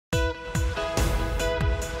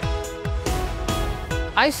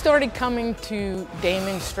I started coming to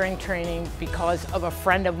Damon's strength training because of a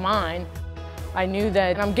friend of mine. I knew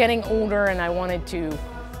that I'm getting older and I wanted to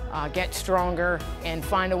get stronger and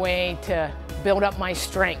find a way to build up my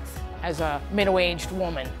strength as a middle-aged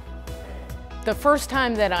woman. The first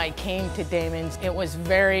time that I came to Damon's, it was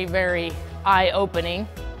very, very eye-opening.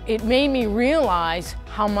 It made me realize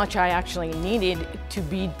how much I actually needed to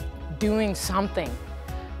be doing something.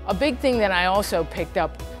 A big thing that I also picked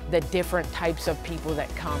up, the different types of people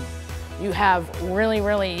that come. You have really,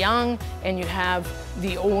 really young, and you have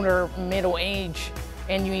the older, middle age,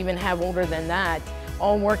 and you even have older than that,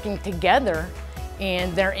 all working together,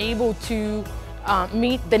 and they're able to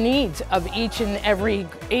meet the needs of each and every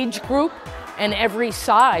age group and every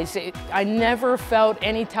size. I never felt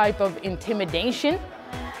any type of intimidation.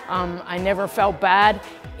 I never felt bad,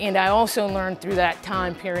 and I also learned through that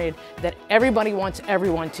time period that everybody wants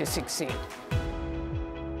everyone to succeed.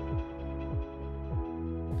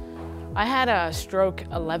 I had a stroke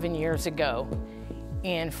 11 years ago,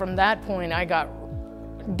 and from that point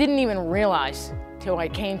didn't even realize till I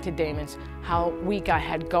came to Damon's how weak I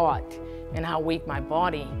had got and how weak my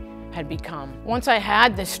body had become. Once I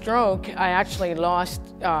had the stroke, I actually lost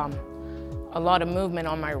a lot of movement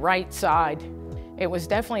on my right side. It was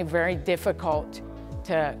definitely very difficult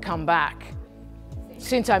to come back.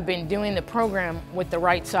 Since I've been doing the program with the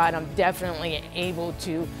right side, I'm definitely able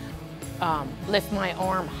to lift my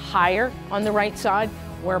arm higher on the right side,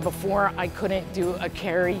 where before I couldn't do a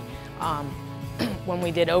carry when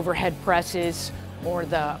we did overhead presses or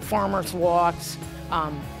the farmer's walks,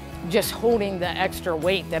 just holding the extra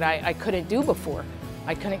weight that I couldn't do before.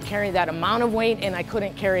 I couldn't carry that amount of weight, and I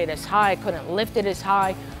couldn't carry it as high. I couldn't lift it as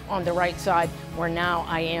high on the right side, where now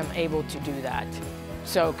I am able to do that.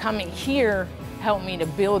 So coming here helped me to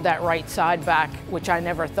build that right side back, which I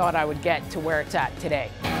never thought I would get to where it's at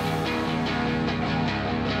today.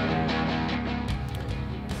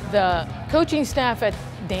 The coaching staff at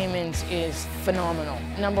Damon's is phenomenal.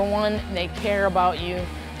 Number one, they care about you.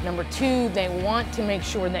 Number two, they want to make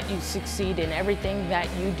sure that you succeed in everything that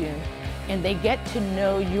you do, and they get to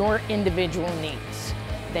know your individual needs.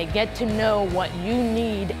 They get to know what you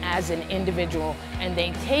need as an individual, and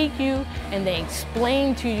they take you and they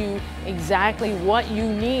explain to you exactly what you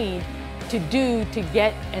need to do to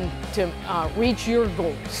get and to reach your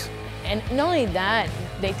goals. And not only that,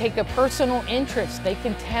 they take a personal interest. They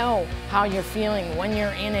can tell how you're feeling when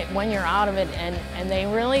you're in it, when you're out of it, and they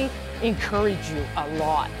really encourage you a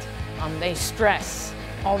lot. They stress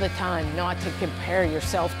all the time not to compare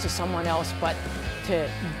yourself to someone else, but to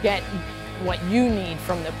get what you need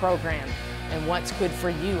from the program and what's good for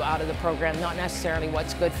you out of the program, not necessarily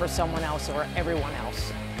what's good for someone else or everyone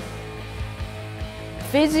else.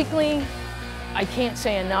 Physically, I can't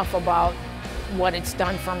say enough about what it's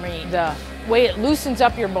done for me. The way it loosens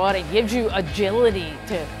up your body, gives you agility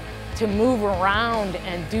to move around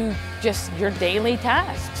and do just your daily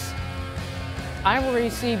tasks. I've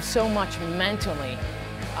received so much mentally,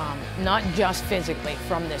 not just physically,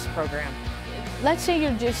 from this program. Let's say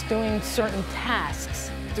you're just doing certain tasks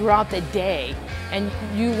throughout the day and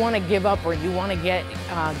you want to give up, or you want to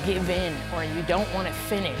give in, or you don't want to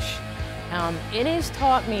finish. It has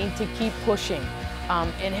taught me to keep pushing.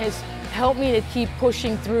 It has helped me to keep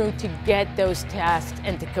pushing through to get those tasks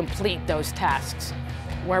and to complete those tasks,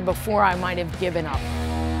 where before I might have given up.